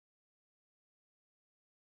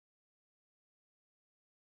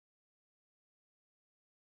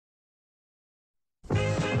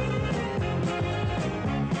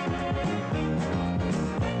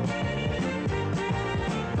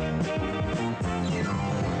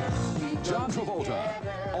John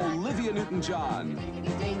Travolta, Olivia Newton-John,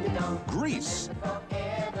 Grease,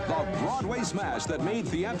 the Broadway smash that made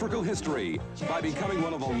theatrical history by becoming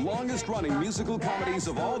one of the longest-running musical comedies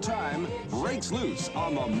of all time, breaks loose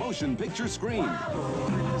on the motion picture screen.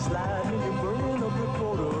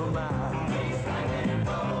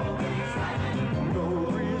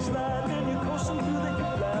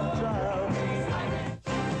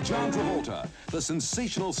 John Travolta, the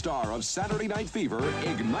sensational star of Saturday Night Fever,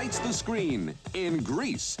 ignites the screen in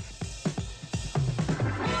Grease.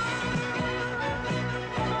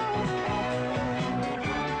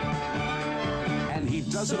 And he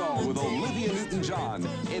does it all with Olivia Newton-John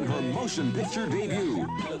in her motion picture debut.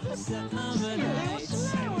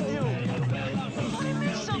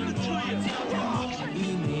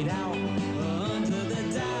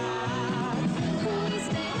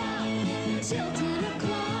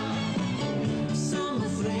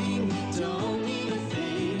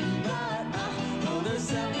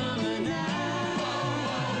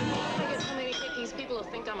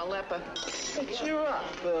 I'm a leper. Hey, cheer up.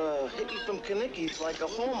 Hickey from Kanicki's like a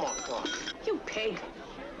Hallmark card. You pig.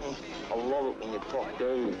 I love it when you talk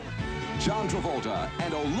dirty. John Travolta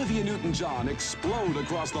and Olivia Newton-John explode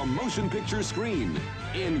across the motion picture screen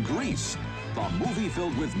in Grease, the movie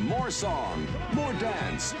filled with more song, more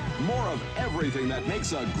dance, more of everything that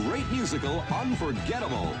makes a great musical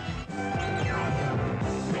unforgettable.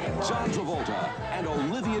 John Travolta and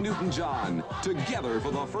Olivia Newton-John together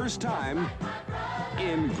for the first time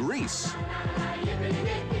in Grease.